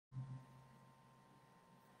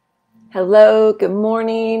Hello, good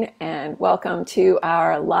morning, and welcome to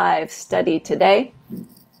our live study today.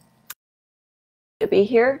 To be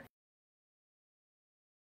here.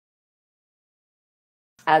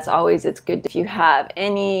 As always, it's good if you have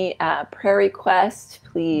any prayer requests,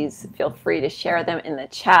 please feel free to share them in the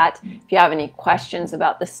chat. If you have any questions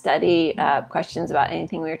about the study, questions about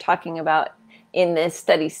anything we were talking about in this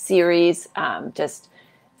study series, just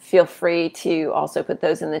feel free to also put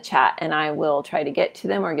those in the chat, and I will try to get to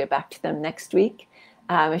them or get back to them next week.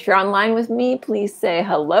 If you're online with me, please say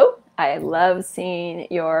hello. I love seeing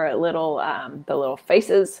your little the little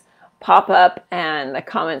faces pop up and the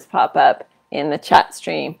comments pop up in the chat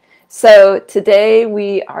stream. So today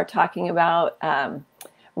we are talking about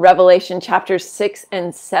Revelation chapters 6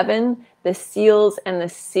 and 7, the seals and the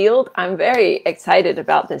sealed. I'm very excited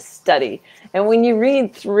about this study. And when you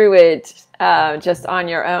read through it just on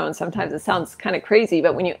your own, sometimes it sounds kind of crazy,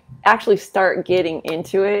 but when you actually start getting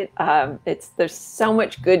into it, there's so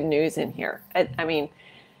much good news in here. I mean,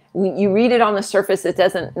 you read it on the surface, it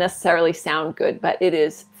doesn't necessarily sound good, but it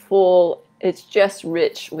is full. It's just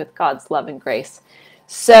rich with God's love and grace.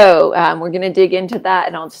 So we're going to dig into that,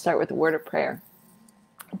 and I'll just start with a word of prayer.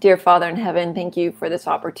 Dear Father in heaven, thank you for this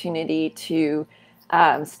opportunity to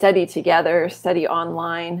study together, study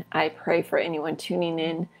online. I pray for anyone tuning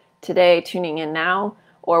in today, tuning in now,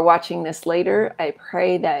 or watching this later. I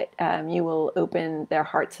pray that you will open their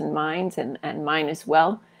hearts and minds, and mine as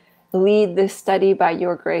well. Lead this study by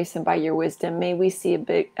your grace and by your wisdom. May we see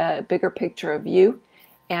a bigger picture of you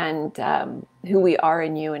and who we are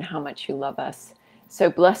in you and how much you love us. So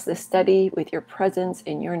bless this study with your presence.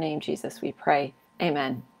 In your name, Jesus, we pray.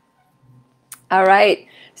 Amen. All right,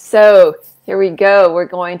 so here we go. We're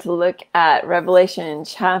going to look at Revelation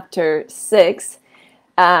chapter 6.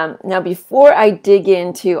 Now, before I dig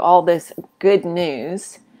into all this good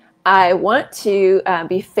news, I want to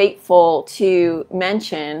be faithful to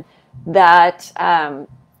mention that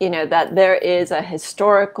that there is a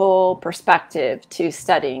historical perspective to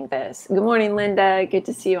studying this. Good morning, Linda. Good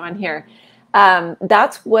to see you on here.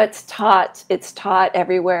 That's what's taught. It's taught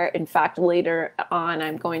everywhere. In fact, later on,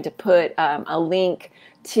 I'm going to put a link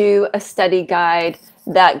to a study guide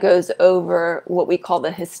that goes over what we call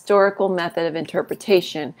the historical method of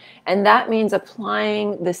interpretation. And that means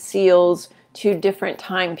applying the seals to different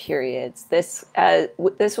time periods. This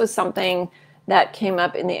was something that came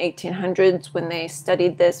up in the 1800s when they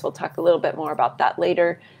studied this. We'll talk a little bit more about that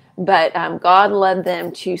later. But God led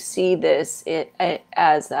them to see this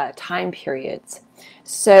as time periods.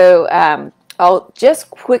 So I'll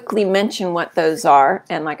just quickly mention what those are.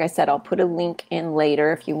 And like I said, I'll put a link in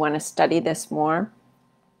later if you want to study this more.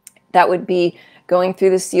 That would be going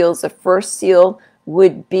through the seals. The first seal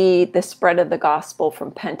would be the spread of the gospel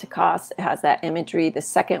from Pentecost. It has that imagery. The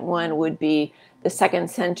second one would be the 2nd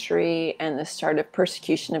century and the start of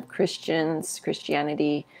persecution of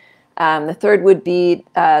Christianity. The third would be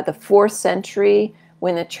the 4th century,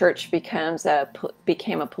 when the church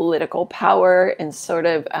became a political power and sort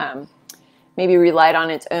of maybe relied on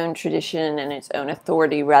its own tradition and its own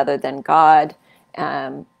authority rather than God.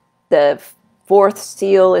 The 4th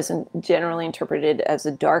seal is generally interpreted as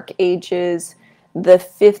the Dark Ages. The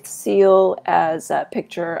 5th seal as a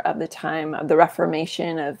picture of the time of the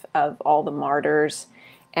Reformation of all the martyrs.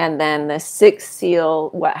 And then the 6th seal,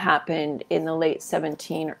 what happened in the late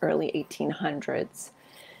 1700s, early 1800s.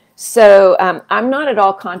 So I'm not at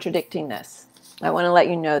all contradicting this. I want to let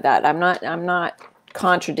you know that. I'm not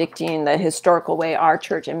contradicting the historical way our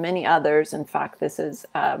church and many others. In fact, this is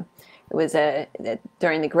it was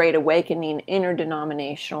during the Great Awakening,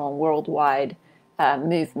 interdenominational worldwide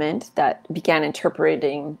movement that began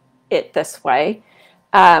interpreting it this way.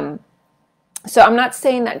 So I'm not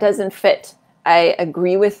saying that doesn't fit. I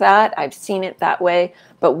agree with that. I've seen it that way.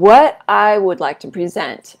 But what I would like to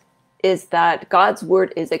present is that God's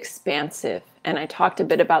word is expansive. And I talked a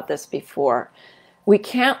bit about this before. We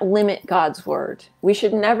can't limit God's word. We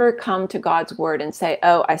should never come to God's word and say,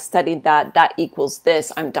 oh, I studied that. That equals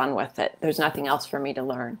this. I'm done with it. There's nothing else for me to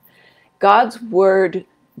learn. God's word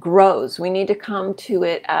grows. We need to come to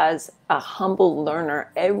it as a humble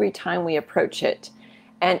learner every time we approach it.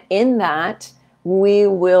 And in that, we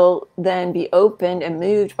will then be opened and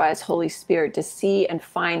moved by His Holy Spirit to see and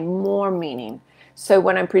find more meaning. So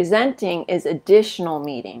what I'm presenting is additional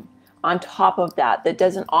meaning on top of that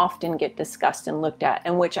doesn't often get discussed and looked at,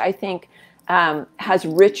 and which I think has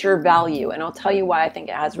richer value. And I'll tell you why I think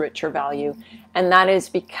it has richer value. And that is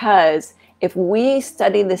because if we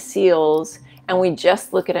study the seals and we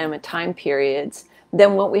just look at them at time periods,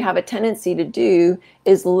 then what we have a tendency to do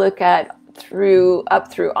is look at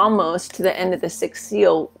up through almost to the end of the 6th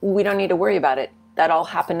seal. We don't need to worry about it. that all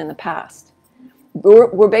happened in the past.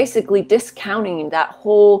 We're basically discounting that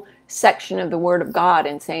whole section of the Word of God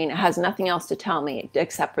and saying it has nothing else to tell me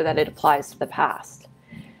except for that it applies to the past.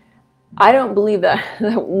 I don't believe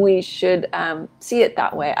that we should see it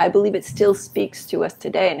that way. I believe it still speaks to us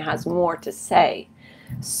today and has more to say.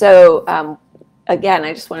 So again,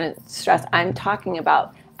 I just want to stress, I'm talking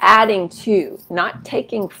about adding to, not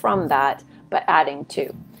taking from that, but adding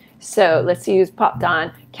to. So let's see who's popped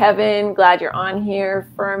on. Kevin, glad you're on here.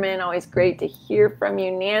 Furman, always great to hear from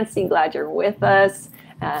you. Nancy, glad you're with us.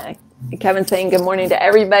 Kevin saying good morning to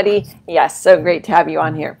everybody. Yes, so great to have you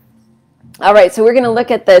on here. All right, so we're going to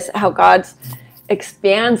look at this, how God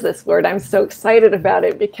expands this word. I'm so excited about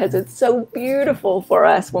it because it's so beautiful for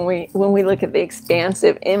us when we look at the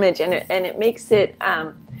expansive image, and it makes it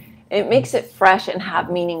fresh and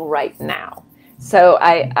have meaning right now. So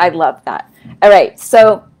I love that. All right,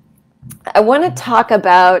 so I want to talk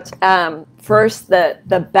about first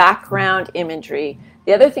the background imagery.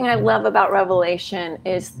 The other thing I love about Revelation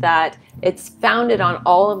is that it's founded on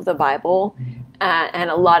all of the Bible and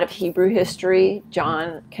a lot of Hebrew history.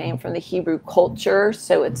 John came from the Hebrew culture,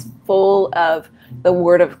 so it's full of the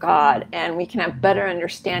Word of God, and we can have better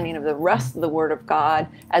understanding of the rest of the Word of God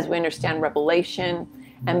as we understand Revelation,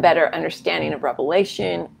 and better understanding of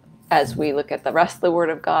Revelation as we look at the rest of the Word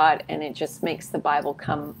of God, and it just makes the Bible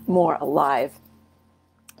come more alive.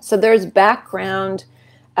 So there's background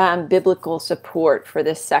biblical support for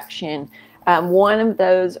this section. One of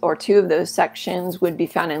those or two of those sections would be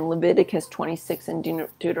found in Leviticus 26 and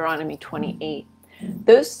Deuteronomy 28.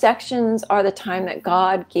 Those sections are the time that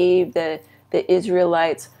God gave the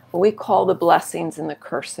Israelites what we call the blessings and the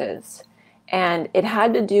curses. And it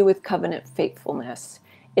had to do with covenant faithfulness.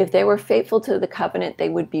 If they were faithful to the covenant, they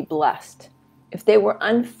would be blessed. If they were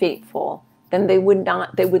unfaithful, then they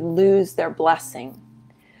would lose their blessing.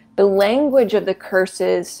 The language of the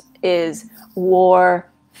curses is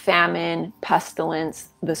war, famine, pestilence,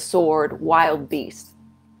 the sword, wild beasts,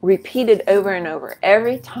 repeated over and over.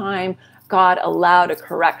 Every time God allowed a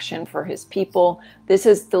correction for his people, this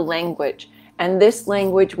is the language. And this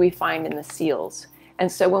language we find in the seals.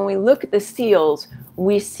 And so when we look at the seals,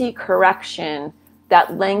 we see correction.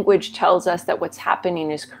 That language tells us that what's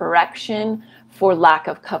happening is correction for lack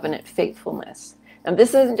of covenant faithfulness. Now,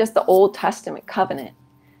 this isn't just the Old Testament covenant.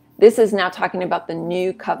 This is now talking about the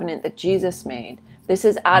new covenant that Jesus made. This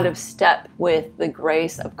is out of step with the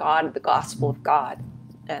grace of God, the gospel of God,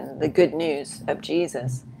 and the good news of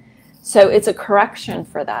Jesus. So it's a correction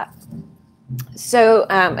for that. So,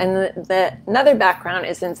 and another background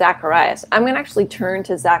is in Zechariah. So I'm going to actually turn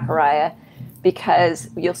to Zechariah because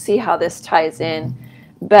you'll see how this ties in.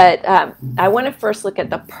 But I want to first look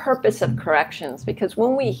at the purpose of corrections, because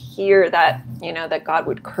when we hear that, that God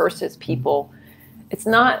would curse his people, it's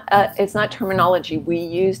not terminology we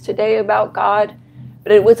use today about God,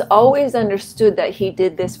 but it was always understood that he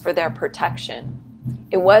did this for their protection.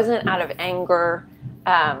 It wasn't out of anger.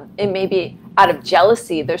 It may be out of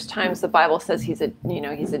jealousy. There's times the Bible says he's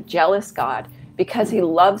a jealous God because he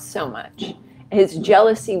loves so much. His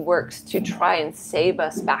jealousy works to try and save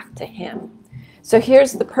us back to him. So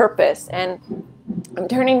here's the purpose, and I'm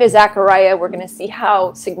turning to Zechariah. We're going to see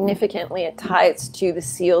how significantly it ties to the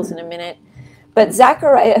seals in a minute. But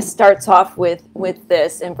Zechariah starts off with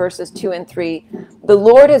this in verses 2 and 3. The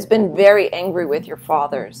Lord has been very angry with your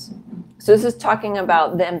fathers. So this is talking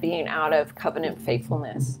about them being out of covenant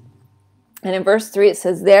faithfulness. And in verse 3 it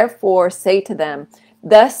says, therefore say to them,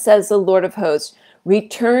 thus says the Lord of hosts,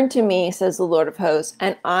 return to me, says the Lord of hosts,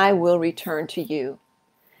 and I will return to you.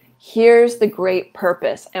 Here's the great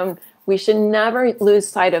purpose. And we should never lose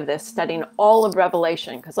sight of this studying all of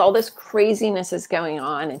Revelation, because all this craziness is going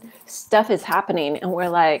on and stuff is happening. And we're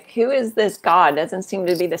like, who is this God? Doesn't seem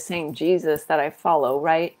to be the same Jesus that I follow,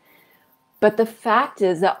 right? But the fact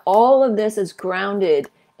is that all of this is grounded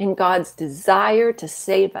in God's desire to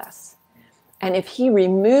save us. And if he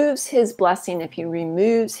removes his blessing, if he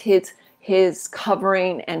removes his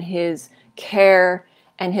covering and his care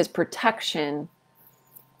and his protection,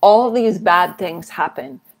 all these bad things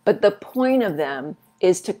happen. But the point of them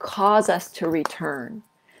is to cause us to return.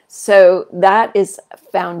 So that is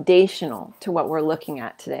foundational to what we're looking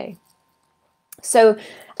at today. So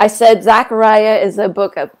I said Zechariah is a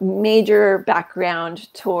book of major background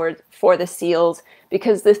for the seals,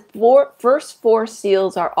 because the first four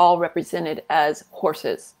seals are all represented as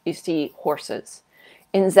horses. You see horses.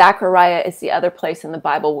 In Zechariah, it's the other place in the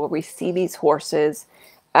Bible where we see these horses.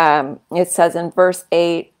 It says in verse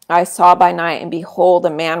 8, I saw by night, and behold, a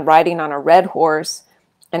man riding on a red horse,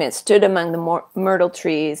 and it stood among the myrtle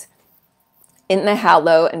trees. in the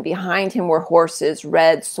hollow, and behind him were horses,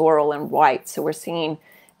 red, sorrel, and white. So we're seeing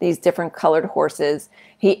these different colored horses.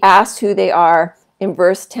 He asks who they are. In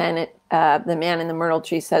verse 10, the man in the myrtle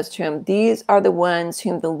tree says to him, "These are the ones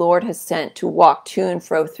whom the Lord has sent to walk to and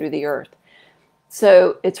fro through the earth."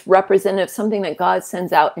 So it's representative, something that God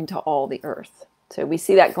sends out into all the earth. So we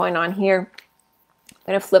see that going on here.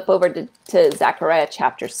 I'm going to flip over to Zechariah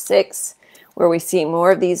chapter 6, where we see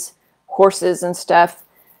more of these horses and stuff.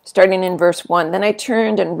 Starting in verse 1, "Then I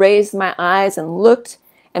turned and raised my eyes and looked,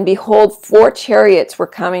 and behold, 4 chariots were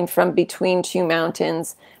coming from between 2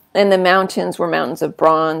 mountains, and the mountains were mountains of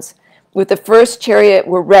bronze. With the first chariot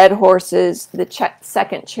were red horses, the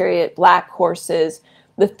second chariot black horses,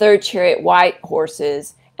 the third chariot white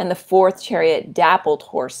horses, and the fourth chariot dappled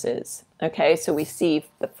horses." Okay, so we see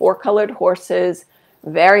the 4 colored horses,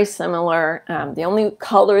 very similar. The only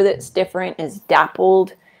color that's different is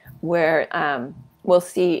dappled, where we'll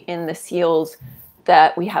see in the seals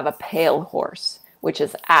that we have a pale horse, which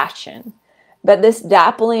is ashen. But this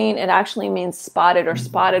dappling, it actually means spotted or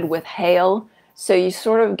spotted with hail. So you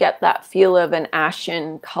sort of get that feel of an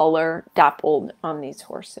ashen color dappled on these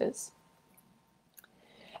horses.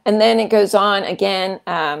 And then it goes on again.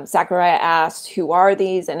 Zechariah asked, "Who are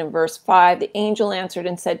these?" And in verse 5, "The angel answered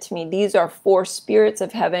and said to me, These are 4 spirits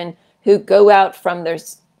of heaven who go out from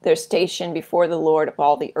their station before the Lord of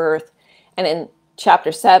all the earth." And in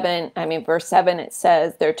verse 7, it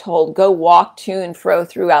says they're told, "Go walk to and fro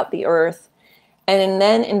throughout the earth." And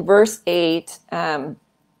then in verse 8, and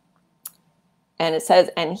it says,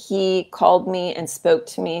 "And he called me and spoke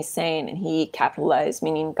to me, saying," and he capitalized,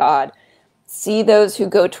 meaning God, "See, those who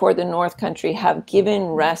go toward the north country have given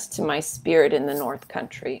rest to my spirit in the north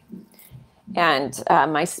country." And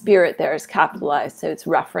my spirit there is capitalized, so it's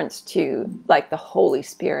reference to like the Holy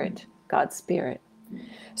Spirit, God's Spirit.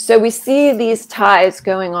 So we see these ties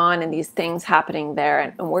going on and these things happening there,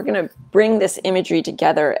 and we're going to bring this imagery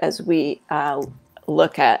together as we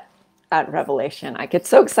look at Revelation. I get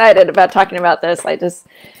so excited about talking about this.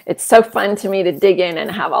 It's so fun to me to dig in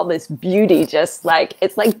and have all this beauty, just like,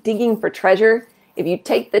 it's like digging for treasure. If you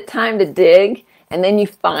take the time to dig and then you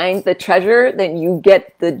find the treasure, then you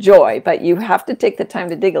get the joy, but you have to take the time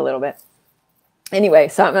to dig a little bit. Anyway,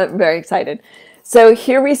 so I'm very excited. So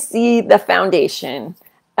here we see the foundation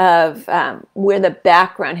of where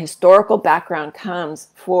the historical background comes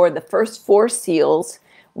for the first 4 seals,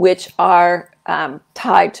 which are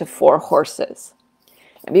tied to 4 horses.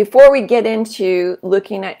 And before we get into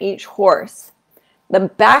looking at each horse, the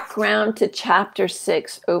background to chapter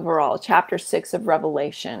 6 overall, chapter 6 of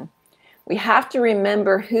Revelation, we have to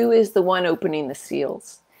remember who is the one opening the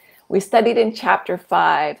seals. We studied in chapter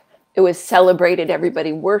 5. It was celebrated,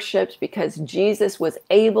 everybody worshiped because Jesus was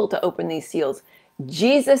able to open these seals.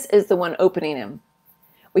 Jesus is the one opening them.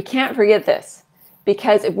 We can't forget this,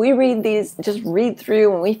 because if we read these, just read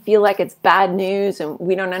through and we feel like it's bad news and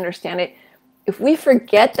we don't understand it, if we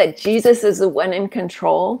forget that Jesus is the one in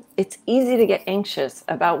control, it's easy to get anxious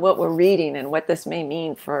about what we're reading and what this may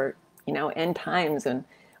mean for, end times and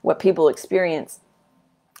what people experience.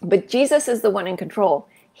 But Jesus is the one in control.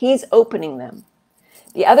 He's opening them.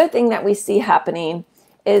 The other thing that we see happening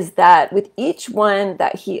is that with each one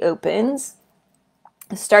that he opens,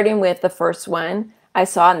 starting with the first one, I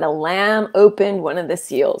saw, and the Lamb opened one of the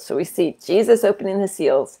seals. So we see Jesus opening the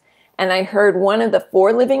seals. And I heard one of the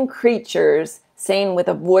 4 living creatures saying with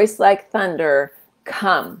a voice like thunder,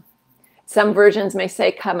 "Come." Some versions may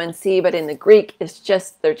say "come and see," but in the Greek,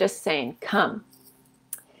 they're just saying "come."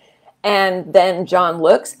 And then John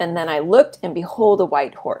looks, and then I looked, and behold, a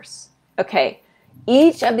white horse. Okay,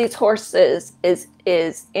 each of these horses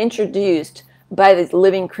is introduced by these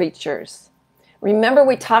living creatures. Remember,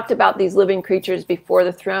 we talked about these living creatures before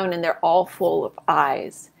the throne, and they're all full of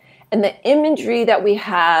eyes. And the imagery that we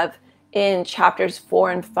have in chapters 4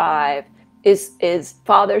 and 5 is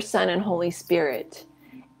Father, Son, and Holy Spirit.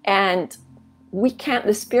 And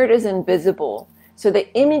the Spirit is invisible. So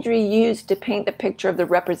the imagery used to paint the picture of the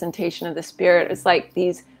representation of the Spirit is like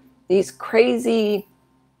these crazy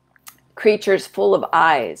creatures full of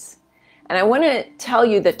eyes. And I want to tell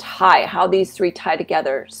you how these 3 tie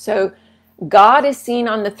together. So God is seen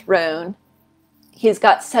on the throne. He's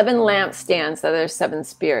got 7 lampstands that are 7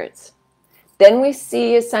 spirits. Then we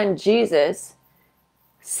see his son Jesus,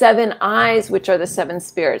 7 eyes, which are the 7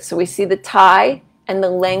 spirits. So we see the tie and the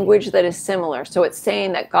language that is similar. So it's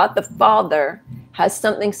saying that God the Father has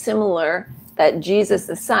something similar that Jesus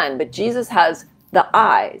the Son, but Jesus has the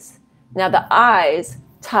eyes. Now the eyes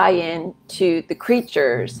tie in to the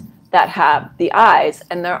creatures that have the eyes,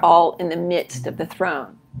 and they're all in the midst of the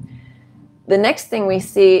throne. The next thing we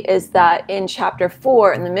see is that in chapter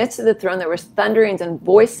 4, in the midst of the throne, there was thunderings and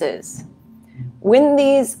voices. When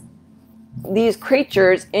these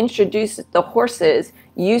creatures introduced the horses,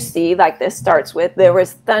 you see, like this starts with, there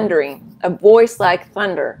was thundering, a voice like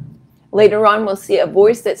thunder. Later on, we'll see a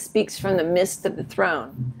voice that speaks from the midst of the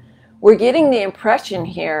throne. We're getting the impression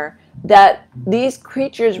here that these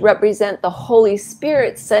creatures represent the Holy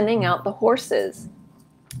Spirit sending out the horses.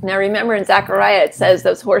 Now remember, in Zechariah it says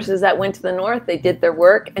those horses that went to the north, they did their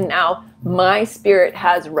work, and now my spirit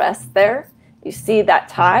has rest there. You see that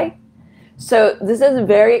tie? So this is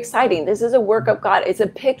very exciting. This is a work of God. It's a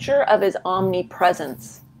picture of his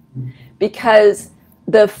omnipresence, because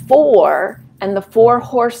the four and the four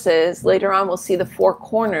horses, later on we'll see the four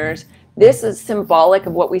corners. This is symbolic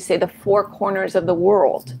of what we say the four corners of the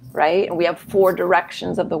world, right? And we have four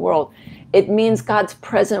directions of the world. It means God's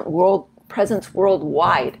presence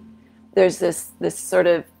worldwide. There's this sort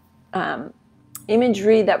of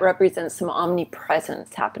imagery that represents some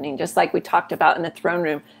omnipresence happening, just like we talked about in the throne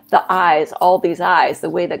room. The eyes, all these eyes, the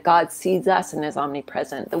way that God sees us and is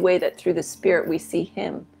omnipresent, the way that through the Spirit we see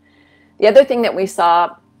him. The other thing that we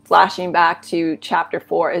saw, flashing back to chapter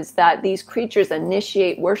 4, is that these creatures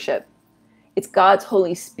initiate worship. It's God's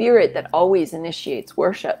Holy Spirit that always initiates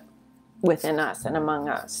worship within us and among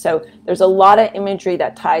us. So there's a lot of imagery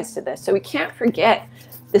that ties to this. So we can't forget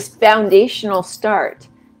this foundational start.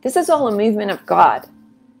 This is all a movement of God.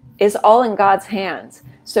 It's all in God's hands.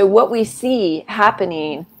 So what we see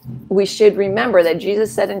happening, we should remember that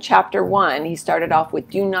Jesus said in chapter 1, he started off with,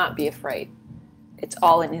 do not be afraid. It's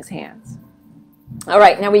all in his hands. All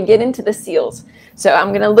right, now we get into the seals. So I'm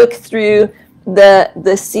going to look through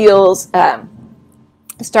the seals,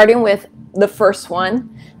 starting with the first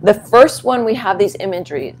one. The first one, we have these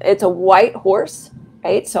imagery. It's a white horse,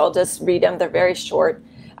 right? So I'll just read them. They're very short.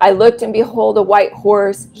 I looked, and behold, a white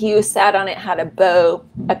horse. He who sat on it had a bow.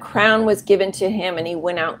 A crown was given to him, and he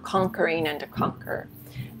went out conquering and to conquer.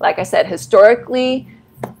 Like I said, historically,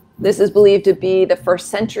 this is believed to be the first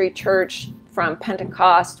century church from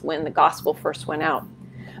Pentecost, when the gospel first went out.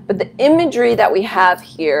 But the imagery that we have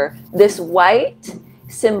here, this white,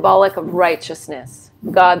 symbolic of righteousness,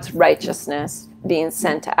 God's righteousness being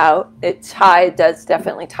sent out. It does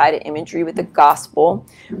definitely tie to imagery with the gospel.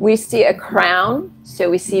 We see a crown, so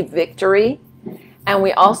we see victory. And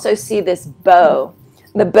we also see this bow.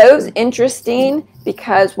 The bow's interesting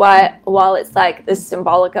because while it's like this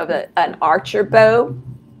symbolic of an archer bow,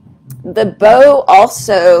 the bow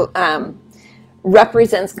also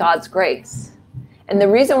represents God's grace. And the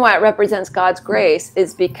reason why it represents God's grace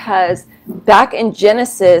is because back in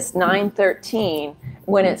Genesis 9:13,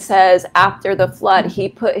 when it says after the flood, he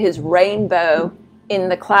put his rainbow in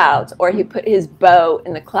the clouds, or he put his bow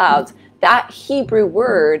in the clouds, that Hebrew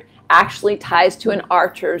word actually ties to an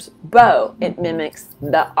archer's bow. It mimics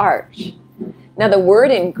the arch. Now the word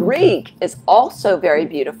in Greek is also very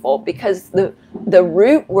beautiful, because the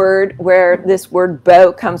root word where this word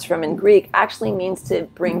bow comes from in Greek actually means to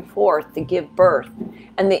bring forth, to give birth.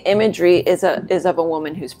 And the imagery is of a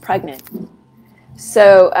woman who's pregnant.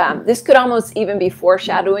 So this could almost even be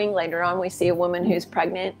foreshadowing. Later on we see a woman who's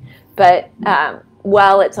pregnant. But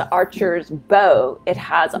while it's an archer's bow, it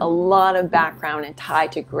has a lot of background and tie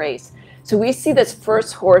to grace. So we see this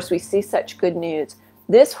first horse, we see such good news.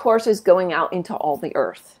 This horse is going out into all the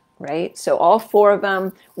earth, right? So all four of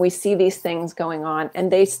them, we see these things going on,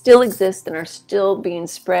 and they still exist and are still being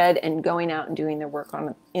spread and going out and doing their work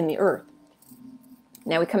in the earth.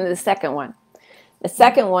 Now we come to the second one. The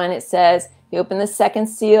second one, it says, he opened the second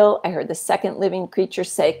seal. I heard the second living creature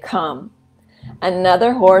say, come.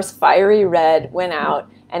 Another horse, fiery red, went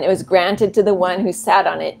out, and it was granted to the one who sat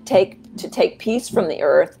on it to take peace from the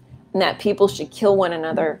earth, and that people should kill one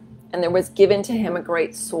another. And there was given to him a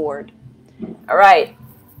great sword. All right.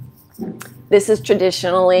 This is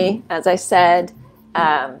traditionally, as I said,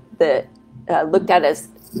 looked at as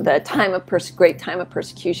the great time of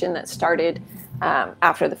persecution that started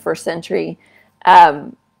after the first century.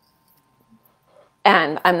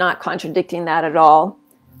 And I'm not contradicting that at all.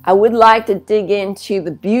 I would like to dig into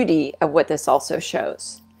the beauty of what this also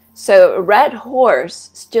shows. So a red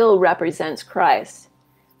horse still represents Christ,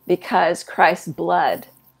 because Christ's blood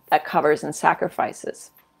that covers and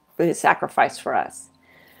sacrifices, his sacrifice for us.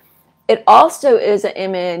 It also is an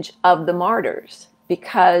image of the martyrs,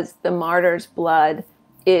 because the martyr's blood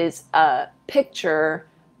is a picture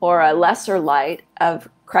or a lesser light of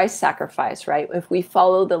Christ's sacrifice, right? If we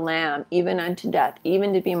follow the Lamb even unto death,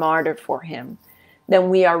 even to be martyred for him, then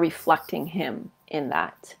we are reflecting him in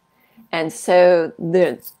that. And so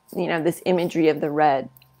this imagery of the red.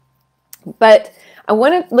 But I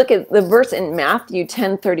want to look at the verse in Matthew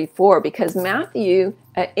 10:34, because in Matthew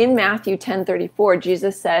 10:34,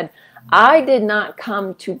 Jesus said, "I did not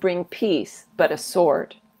come to bring peace, but a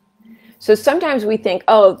sword." So sometimes we think,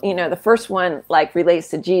 oh, the first one like relates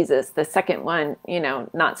to Jesus, the second one,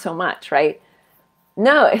 not so much, right?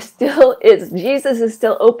 No, it still is. Jesus is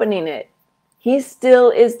still opening it. He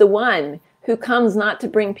still is the one who comes not to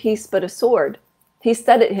bring peace but a sword. He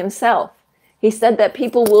said it himself. He said that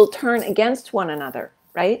people will turn against one another,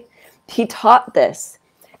 right? He taught this.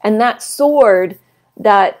 And that sword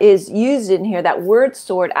that is used in here, that word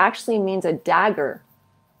sword, actually means a dagger.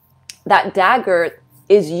 That dagger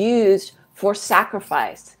is used for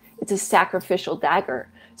sacrifice. It's a sacrificial dagger.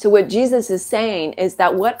 So what Jesus is saying is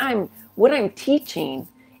that what I'm teaching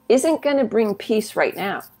isn't going to bring peace right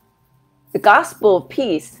now. The gospel of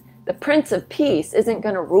peace, the Prince of Peace, isn't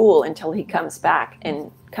going to rule until he comes back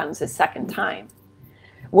and comes a second time.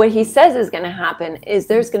 What he says is going to happen is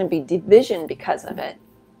there's going to be division because of it.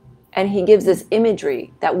 And he gives this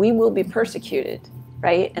imagery that we will be persecuted,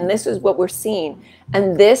 right? And this is what we're seeing.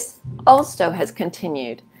 And this also has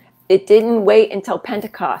continued. It didn't wait until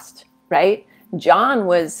Pentecost, right? John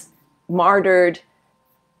was martyred.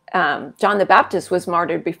 John the Baptist was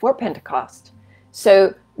martyred before Pentecost.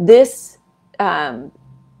 So this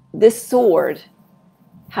sword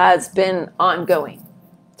has been ongoing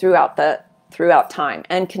throughout time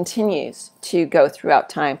and continues to go throughout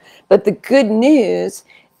time. But the good news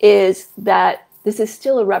is that this is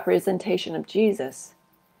still a representation of Jesus.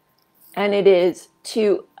 And it is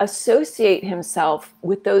to associate himself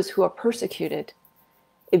with those who are persecuted.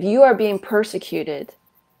 If you are being persecuted,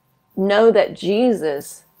 know that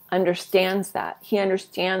Jesus understands that. He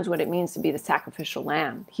understands what it means to be the sacrificial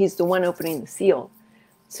lamb. He's the one opening the seal.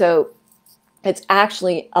 So it's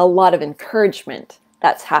actually a lot of encouragement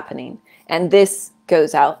that's happening. And this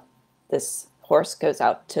horse goes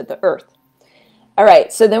out to the earth. All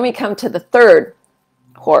right, so then we come to the third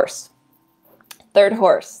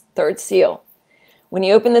seal. When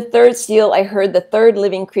he opened the third seal, I heard the third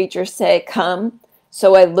living creature say, "Come."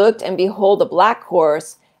 So I looked, and behold, a black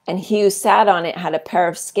horse, and he who sat on it had a pair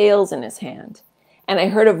of scales in his hand. And I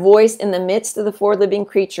heard a voice in the midst of the four living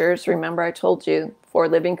creatures. Remember, I told you, 4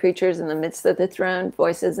 living creatures in the midst of the throne,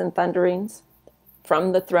 voices and thunderings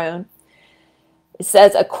from the throne. It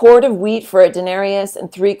says, "A quart of wheat for a denarius,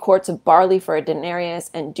 and 3 quarts of barley for a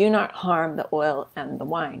denarius, and do not harm the oil and the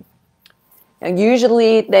wine." Now,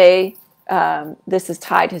 usually this is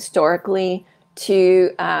tied historically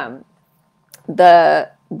to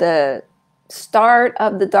the start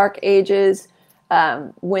of the Dark Ages,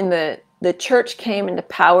 when the church came into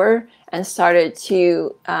power and started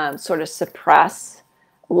to sort of suppress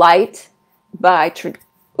light by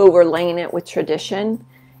overlaying it with tradition,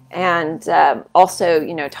 and also,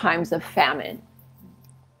 times of famine.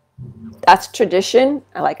 That's tradition.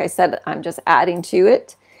 Like I said, I'm just adding to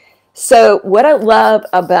it. So what I love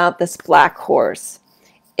about this black horse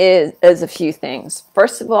is a few things.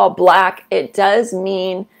 First of all, black, it does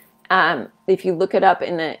mean, if you look it up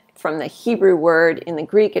from the Hebrew word, in the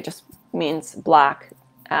Greek, it just means black.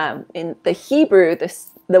 In the Hebrew,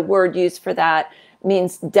 the word used for that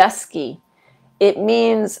means dusky. It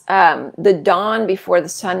means the dawn before the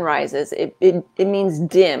sun rises. It means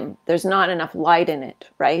dim. There's not enough light in it,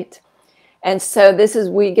 right? And so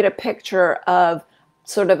we get a picture of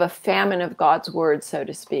sort of a famine of God's word, so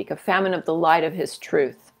to speak, a famine of the light of his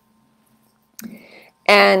truth.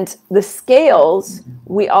 And the scales,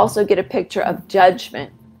 we also get a picture of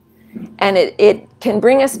judgment. And it can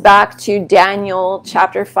bring us back to Daniel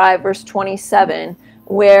chapter 5, verse 27,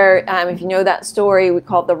 where, if you know that story, we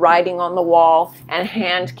call it the writing on the wall, and a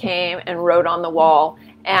hand came and wrote on the wall.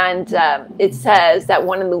 And it says that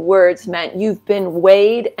one of the words meant, "You've been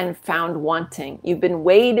weighed and found wanting." You've been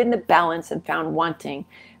weighed in the balance and found wanting.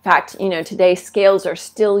 In fact, today scales are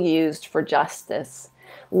still used for justice.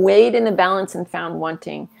 Weighed in the balance and found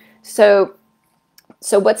wanting. So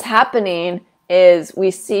what's happening is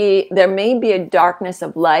we see there may be a darkness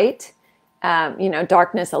of light,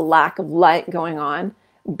 darkness, a lack of light going on.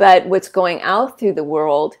 But what's going out through the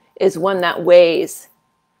world is one that weighs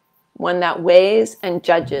and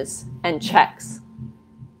judges and checks.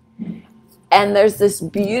 And there's this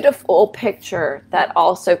beautiful picture that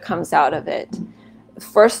also comes out of it.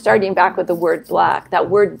 First, starting back with the word black, that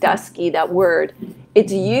word dusky,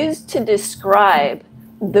 it's used to describe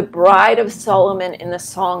the bride of Solomon in the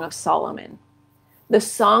Song of Solomon. The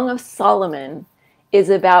Song of Solomon is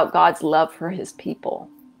about God's love for his people.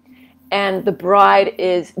 And the bride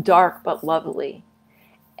is dark but lovely.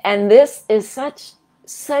 And this is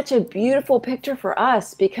such a beautiful picture for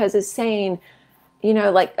us, because it's saying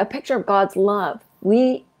like a picture of God's love.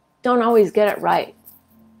 We don't always get it right.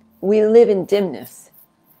 We live in dimness,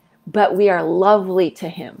 but we are lovely to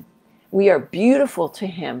him. We are beautiful to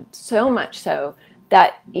him, so much so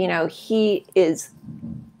that, he is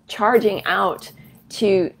charging out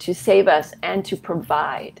to save us and to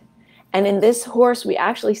provide. And in this horse, we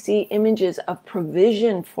actually see images of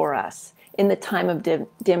provision for us in the time of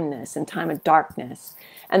dimness and time of darkness.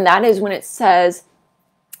 And that is when it says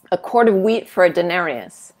a quart of wheat for a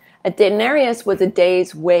denarius. A denarius was a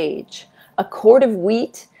day's wage. A quart of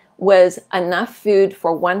wheat was enough food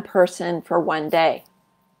for one person for one day.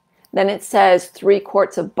 Then it says 3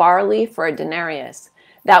 quarts of barley for a denarius.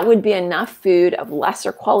 That would be enough food of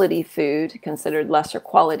lesser quality food, considered lesser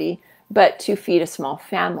quality, but to feed a small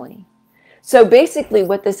family. So basically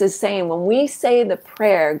what this is saying, when we say the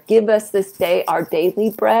prayer, give us this day our daily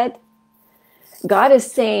bread, God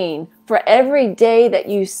is saying for every day that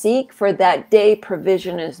you seek, for that day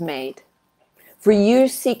provision is made. For you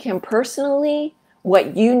seek him personally,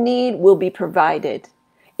 what you need will be provided.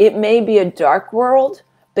 It may be a dark world,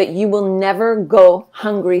 but you will never go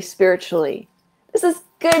hungry spiritually. This is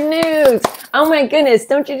good news. Oh my goodness,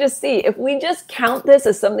 don't you just see? If we just count this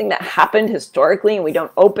as something that happened historically and we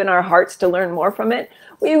don't open our hearts to learn more from it,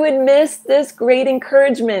 we would miss this great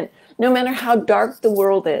encouragement, no matter how dark the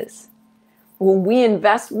world is. When we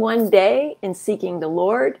invest one day in seeking the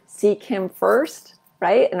Lord, seek him first,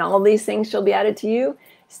 right? And all these things shall be added to you.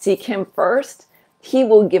 Seek him first. He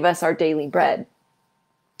will give us our daily bread.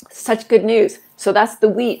 Such good news. So that's the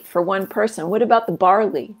wheat for one person. What about the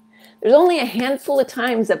barley? There's only a handful of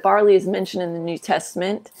times that barley is mentioned in the New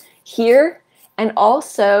Testament, here and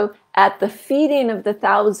also at the feeding of the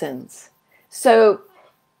thousands. So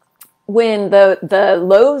when the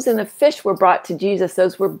loaves and the fish were brought to Jesus,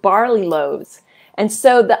 those were barley loaves. And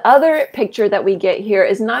so the other picture that we get here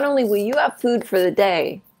is not only will you have food for the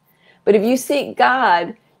day, but if you seek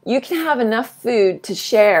God, you can have enough food to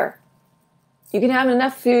share. You can have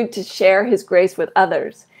enough food to share his grace with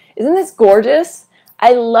others. Isn't this gorgeous?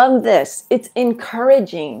 I love this. It's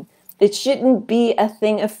encouraging. It shouldn't be a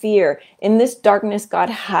thing of fear. In this darkness, God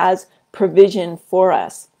has provision for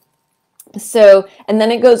us. So, and then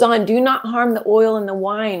it goes on, do not harm the oil and the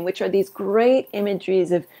wine, which are these great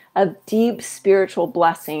imageries of deep spiritual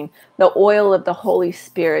blessing. The oil of the Holy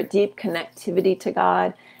Spirit, deep connectivity to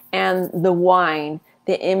God, and the wine,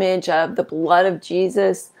 the image of the blood of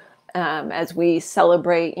Jesus, as we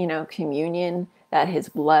celebrate, communion, that his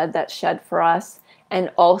blood that's shed for us. And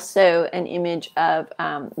also an image of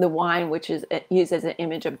the wine, which is used as an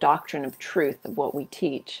image of doctrine of truth, of what we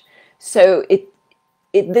teach. So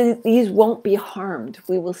these won't be harmed.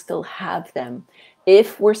 We will still have them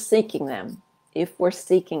if we're seeking them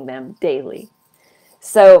daily.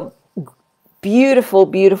 So beautiful,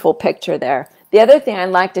 beautiful picture there. The other thing I'd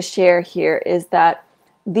like to share here is that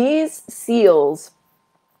these seals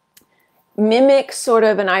mimic sort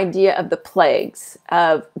of an idea of the plagues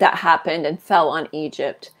that happened and fell on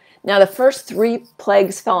Egypt. Now, the first 3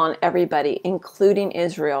 plagues fell on everybody, including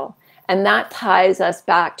Israel. And that ties us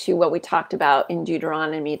back to what we talked about in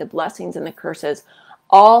Deuteronomy, the blessings and the curses.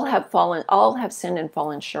 All have sinned and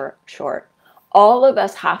fallen short. All of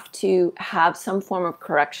us have to have some form of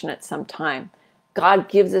correction at some time. God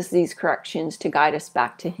gives us these corrections to guide us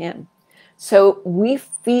back to him. So we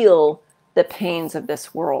feel the pains of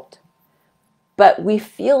this world, but we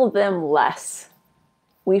feel them less.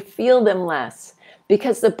 We feel them less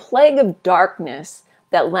because the plague of darkness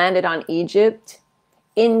that landed on Egypt,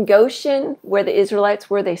 in Goshen, where the Israelites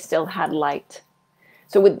were, they still had light.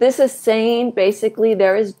 So what this is saying, basically,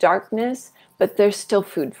 there is darkness, but there's still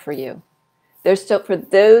food for you. There's still, for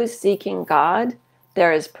those seeking God,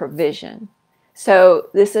 there is provision. So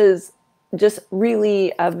this is just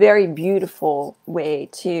really a very beautiful way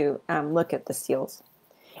to look at the seals.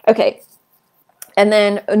 Okay, and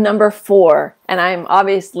then number 4, and I'm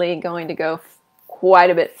obviously going to go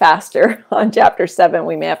quite a bit faster on chapter 7.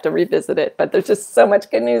 We may have to revisit it, but there's just so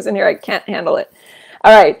much good news in here, I can't handle it.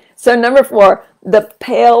 All right, so number 4, the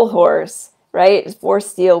pale horse, right? 4th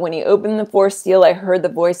seal. When he opened the 4th seal, I heard the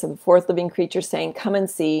voice of the 4th living creature saying, come and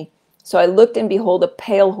see. So I looked, and behold, a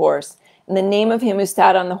pale horse. And the name of him who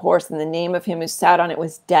sat on the horse and the name of him who sat on it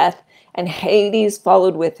was Death, and Hades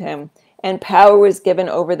followed with him. And power was given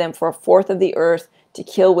over them for 1/4 of the earth to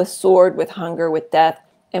kill with sword, with hunger, with death,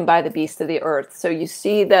 and by the beasts of the earth. So you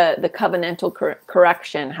see the covenantal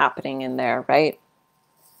correction happening in there, right?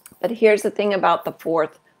 But here's the thing about the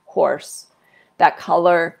 4th horse. That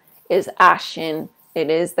color is ashen. It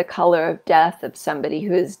is the color of death, of somebody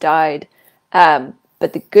who has died.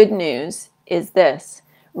 But the good news is this.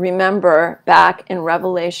 Remember, back in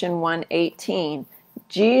Revelation 1:18,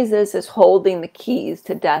 Jesus is holding the keys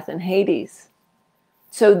to death and Hades.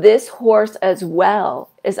 So this horse as well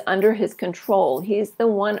is under his control. He's the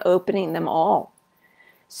one opening them all.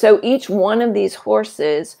 So each one of these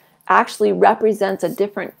horses actually represents a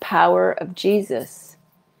different power of Jesus.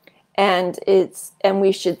 And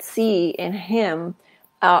we should see in him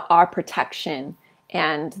our protection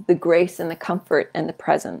and the grace and the comfort and the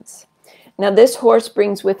presence. Now this horse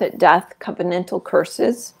brings with it death, covenantal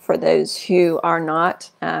curses for those who are not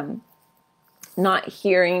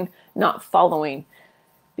hearing, not following.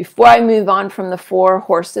 Before I move on from the four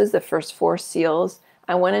horses, the first four seals,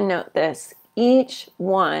 I want to note this. Each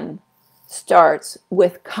one starts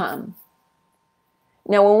with come.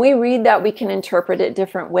 Now, when we read that, we can interpret it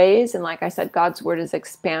different ways. And like I said, God's word is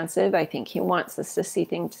expansive. I think he wants us to see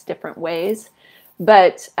things different ways.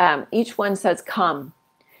 But each one says come.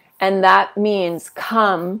 And that means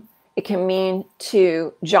come. It can mean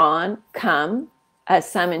to John, come. As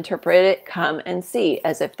some interpret it, come and see,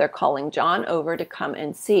 as if they're calling John over to come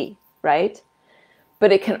and see, right?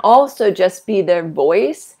 But it can also just be their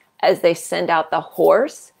voice as they send out the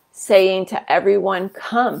horse saying to everyone,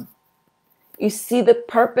 come. You see, the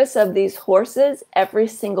purpose of these horses, every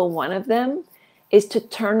single one of them, is to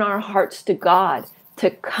turn our hearts to God,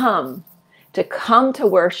 to come to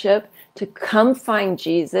worship, to come find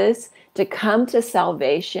Jesus, to come to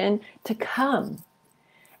salvation, to come.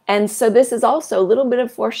 And so this is also a little bit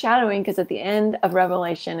of foreshadowing, because at the end of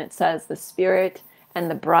Revelation, it says the Spirit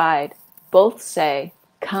and the bride both say,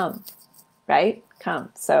 come, right? Come.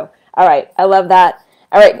 So, all right, I love that.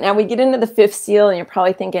 All right, now we get into the fifth seal, and you're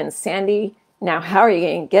probably thinking, Sandy, now how are you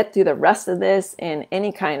going to get through the rest of this in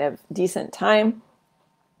any kind of decent time?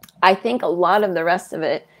 I think a lot of the rest of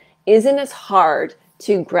it isn't as hard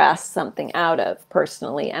to grasp something out of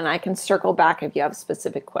personally, and I can circle back if you have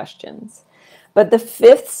specific questions. But the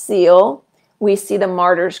fifth seal, we see the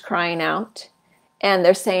martyrs crying out, and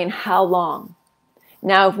they're saying, how long?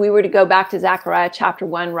 Now, if we were to go back to Zechariah chapter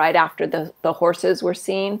 1, right after the horses were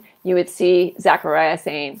seen, you would see Zechariah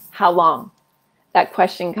saying, how long? That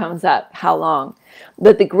question comes up, how long?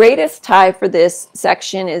 But the greatest tie for this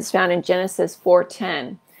section is found in Genesis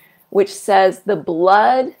 4:10, which says the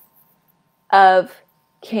blood of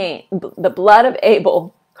Cain, the blood of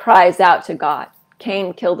Abel cries out to God.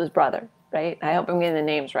 Cain killed his brother, right? I hope I'm getting the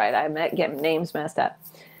names right. I might get names messed up.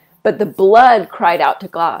 But the blood cried out to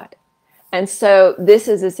God. And so this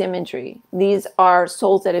is this imagery. These are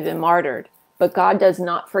souls that have been martyred, but God does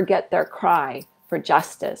not forget their cry for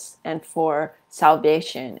justice and for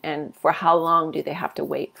salvation, and for how long do they have to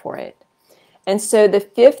wait for it. And so the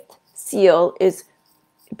fifth seal is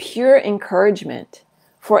pure encouragement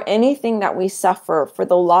for anything that we suffer, for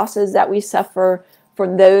the losses that we suffer,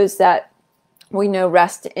 for those that we know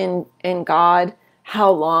rest in God.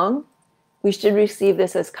 How long? We should receive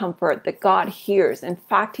this as comfort that God hears. In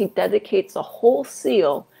fact, he dedicates a whole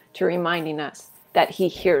seal to reminding us that he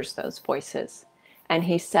hears those voices. And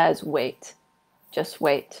he says, wait, just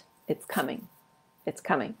wait. It's coming. It's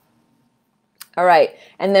coming. All right.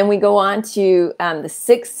 And then we go on to the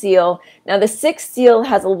sixth seal. Now, the sixth seal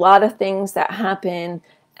has a lot of things that happen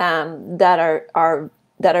that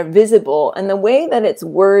are visible. And the way that it's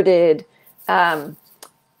worded,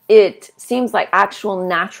 it seems like actual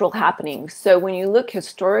natural happenings. So when you look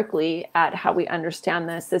historically at how we understand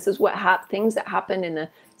this, this is what things that happened in the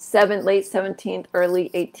late 17th,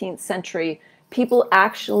 early 18th century. People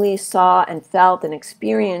actually saw and felt and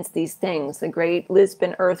experienced these things. The Great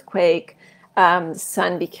Lisbon earthquake, the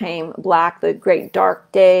sun became black, the Great Dark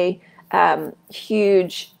Day,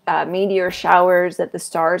 huge meteor showers that the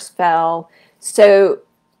stars fell. So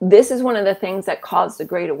this is one of the things that caused the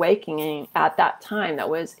Great Awakening at that time. That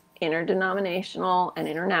was interdenominational and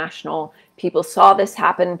international. People saw this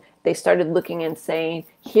happen. They started looking and saying,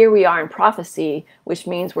 here we are in prophecy, which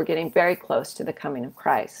means we're getting very close to the coming of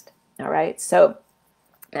Christ. All right. So,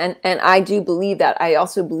 and I do believe that. I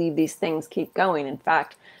also believe these things keep going. In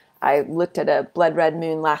fact, I looked at a blood red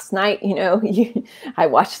moon last night. You know, I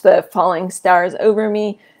watched the falling stars over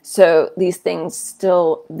me. So these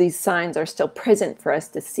signs are still present for us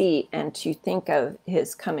to see and to think of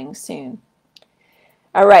his coming soon.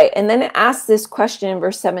 All right. And then it asks this question in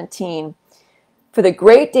verse 17, for the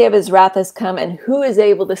great day of his wrath has come, and who is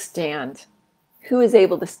able to stand? Who is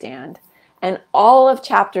able to stand? And all of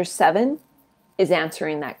chapter 7 is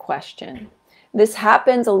answering that question. This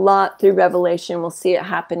happens a lot through Revelation. We'll see it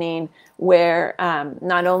happening where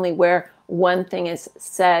not only where one thing is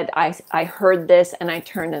said, I heard this and I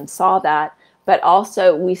turned and saw that, but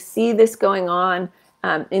also we see this going on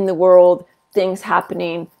in the world, things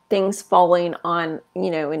happening things falling on,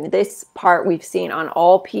 in this part we've seen on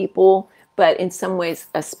all people, but in some ways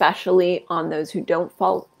especially on those who don't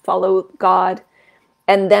follow God.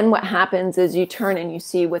 And then what happens is you turn and you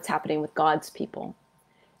see what's happening with God's people.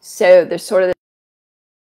 So there's sort of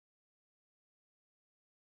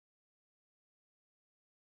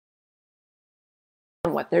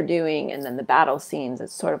what they're doing, and then the battle scenes,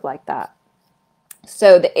 it's sort of like that.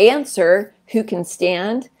 So the answer, who can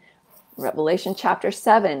stand? Revelation chapter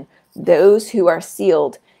 7, those who are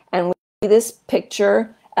sealed. And we see this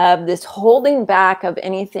picture of this holding back of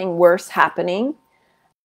anything worse happening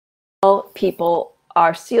until people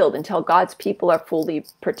are sealed, until God's people are fully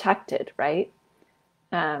protected, right?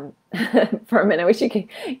 For a minute, I wish you could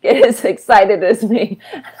get as excited as me.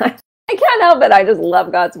 I can't help it. I just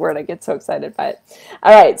love God's word. I get so excited by it.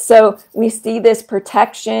 All right, so we see this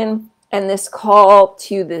protection and this call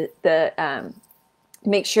to the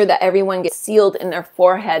make sure that everyone gets sealed in their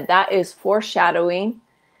forehead. That is foreshadowing,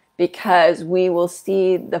 because we will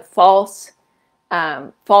see the false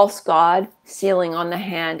God sealing on the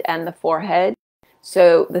hand and the forehead.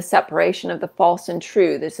 So the separation of the false and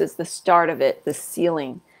true, this is the start of it, the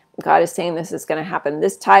sealing. God is saying this is going to happen.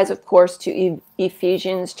 This ties, of course, to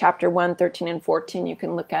Ephesians chapter 1, 13 and 14. You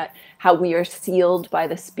can look at how we are sealed by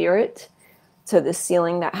the Spirit. So the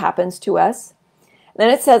sealing that happens to us.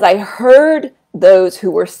 Then it says, I heard those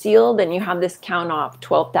who were sealed, and you have this count off,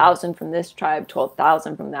 12,000 from this tribe,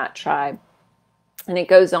 12,000 from that tribe. And it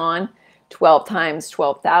goes on, 12 times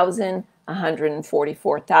 12,000,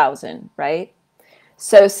 144,000, right?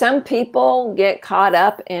 So some people get caught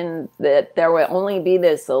up in that there will only be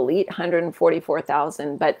this elite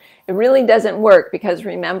 144,000, but it really doesn't work, because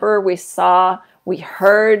remember, we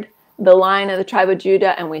heard the Lion of the tribe of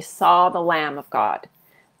Judah, and we saw the Lamb of God.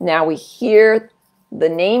 Now we hear the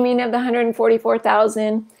naming of the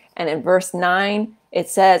 144,000, and in verse 9 it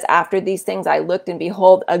says, after these things I looked, and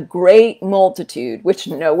behold, a great multitude, which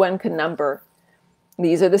no one could number.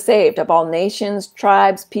 These are the saved, of all nations,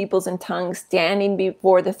 tribes, peoples, and tongues, standing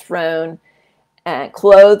before the throne,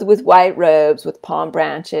 clothed with white robes, with palm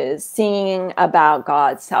branches, singing about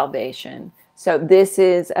God's salvation. So this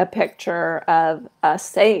is a picture of us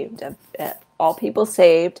saved, of all people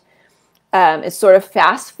saved. It's sort of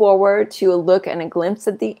fast forward to a look and a glimpse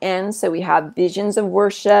at the end. So we have visions of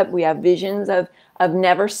worship. We have visions of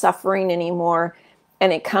never suffering anymore.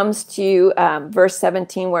 And it comes to verse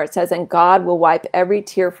 17, where it says, and God will wipe every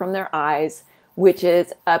tear from their eyes, which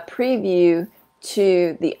is a preview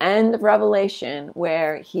to the end of Revelation,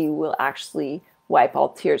 where he will actually wipe all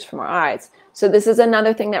tears from our eyes. So this is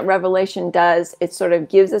another thing that Revelation does. It sort of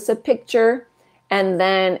gives us a picture, and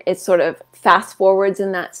then it sort of fast forwards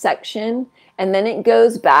in that section, and then it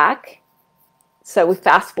goes back. So we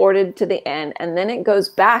fast forwarded to the end, and then it goes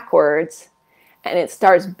backwards, and it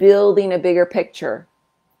starts building a bigger picture.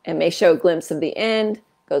 It may show a glimpse of the end,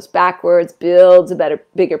 goes backwards, builds a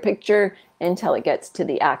bigger picture until it gets to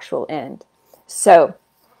the actual end. So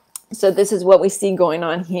this is what we see going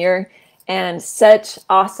on here, and such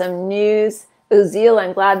awesome news. Uzil,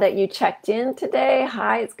 I'm glad that you checked in today.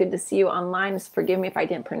 Hi, it's good to see you online. Just forgive me if I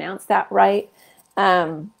didn't pronounce that right.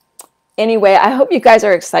 Anyway, I hope you guys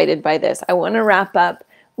are excited by this. I want to wrap up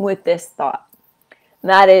with this thought.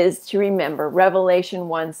 That is to remember Revelation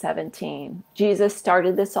 1:17. Jesus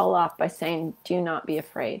started this all off by saying, do not be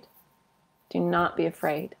afraid. Do not be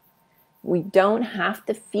afraid. We don't have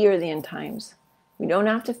to fear the end times. We don't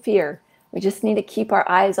have to fear. We just need to keep our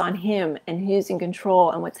eyes on him and who's in control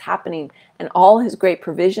and what's happening and all his great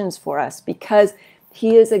provisions for us, because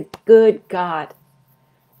he is a good God.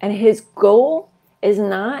 And his goal is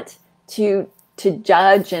not to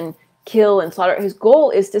judge and kill and slaughter. His goal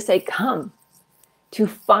is to say, come, to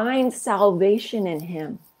find salvation in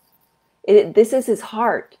him. This is his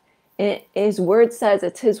heart. His word says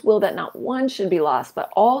it's his will that not one should be lost, but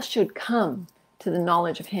all should come to the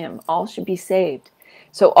knowledge of him. All should be saved.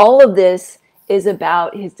 So all of this is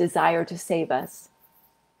about his desire to save us.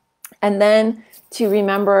 And then to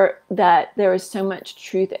remember that there is so much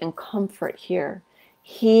truth and comfort here.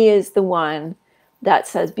 He is the one that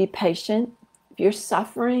says, be patient. If you're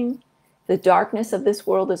suffering, the darkness of this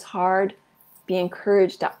world is hard, be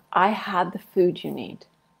encouraged that I have the food you need.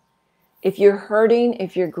 If you're hurting,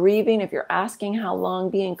 if you're grieving, if you're asking how long,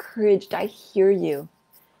 be encouraged. I hear you.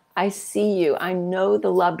 I see you. I know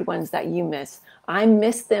the loved ones that you miss. I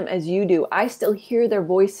miss them as you do. I still hear their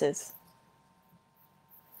voices.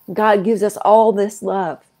 God gives us all this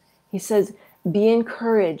love. He says, be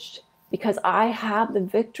encouraged, because I have the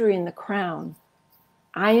victory and the crown.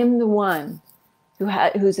 I am the one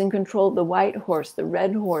who's in control of the white horse, the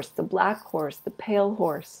red horse, the black horse, the pale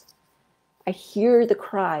horse. I hear the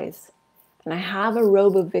cries, and I have a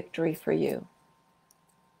robe of victory for you.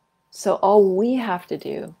 So all we have to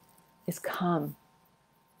do is come.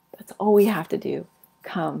 That's all we have to do.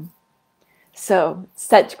 Come. So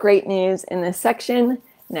such great news in this section.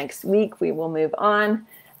 Next week, we will move on.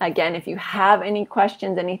 Again, if you have any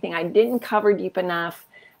questions, anything I didn't cover deep enough,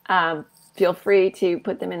 feel free to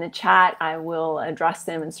put them in the chat. I will address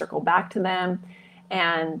them and circle back to them.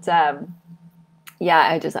 And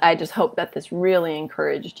yeah, I just hope that this really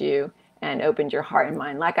encouraged you and opened your heart and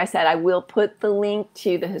mind. Like I said, I will put the link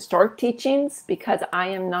to the historic teachings because I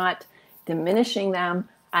am not diminishing them.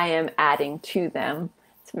 I am adding to them.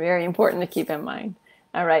 It's very important to keep in mind.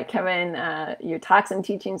 All right, Kevin, your talks and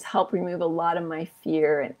teachings help remove a lot of my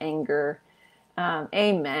fear and anger.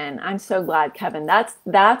 Amen. I'm so glad, Kevin.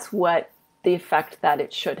 That's what the effect that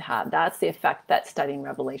it should have. That's the effect that studying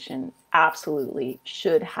Revelation absolutely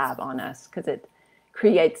should have on us, because it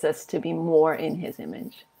creates us to be more in his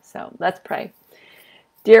image. So let's pray.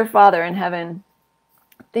 Dear Father in heaven,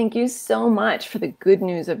 thank you so much for the good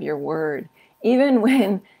news of your word. Even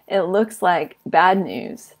when it looks like bad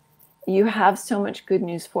news, you have so much good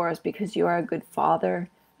news for us because you are a good Father,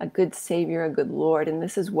 a good Savior, a good Lord. And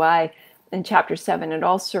this is why in chapter 7, it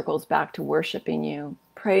all circles back to worshiping you,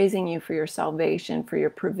 praising you for your salvation, for your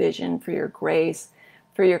provision, for your grace,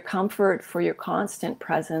 for your comfort, for your constant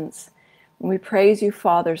presence. And we praise you,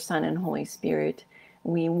 Father, Son, and Holy Spirit.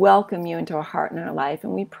 We welcome you into our heart and our life,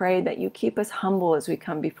 and we pray that you keep us humble as we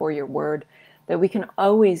come before your word, that we can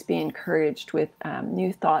always be encouraged with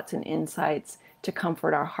new thoughts and insights to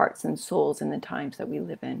comfort our hearts and souls in the times that we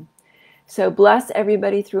live in. So bless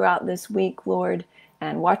everybody throughout this week, Lord,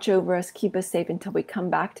 and watch over us, keep us safe until we come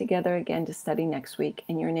back together again to study next week.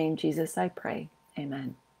 In your name, Jesus, I pray.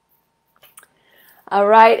 Amen. All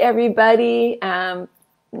right, everybody.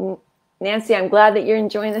 Nancy, I'm glad that you're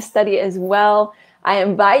enjoying the study as well. I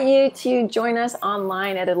invite you to join us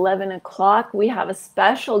online at 11 o'clock. We have a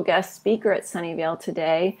special guest speaker at Sunnyvale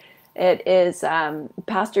today. It is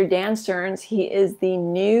Pastor Dan Stearns. He is the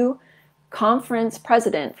new conference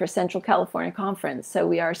president for Central California Conference. So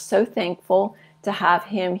we are so thankful to have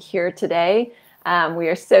him here today. We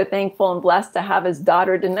are so thankful and blessed to have his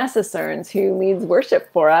daughter, Danessa Stearns, who leads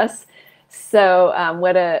worship for us. So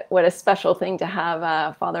what a special thing to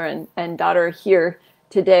have father and daughter here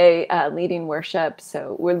today leading worship.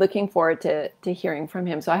 So we're looking forward to hearing from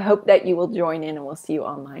him. So I hope that you will join in, and we'll see you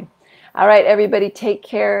online. All right, everybody, take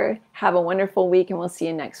care. Have a wonderful week, and we'll see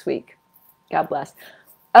you next week. God bless.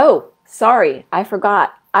 Oh, sorry, I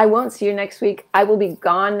forgot. I won't see you next week. I will be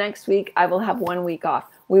gone next week. I will have 1 week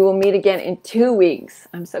off. We will meet again in 2 weeks.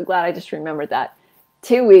 I'm so glad I just remembered that.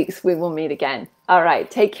 2 weeks, we will meet again. All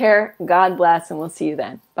right, take care. God bless, and we'll see you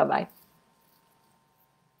then. Bye-bye.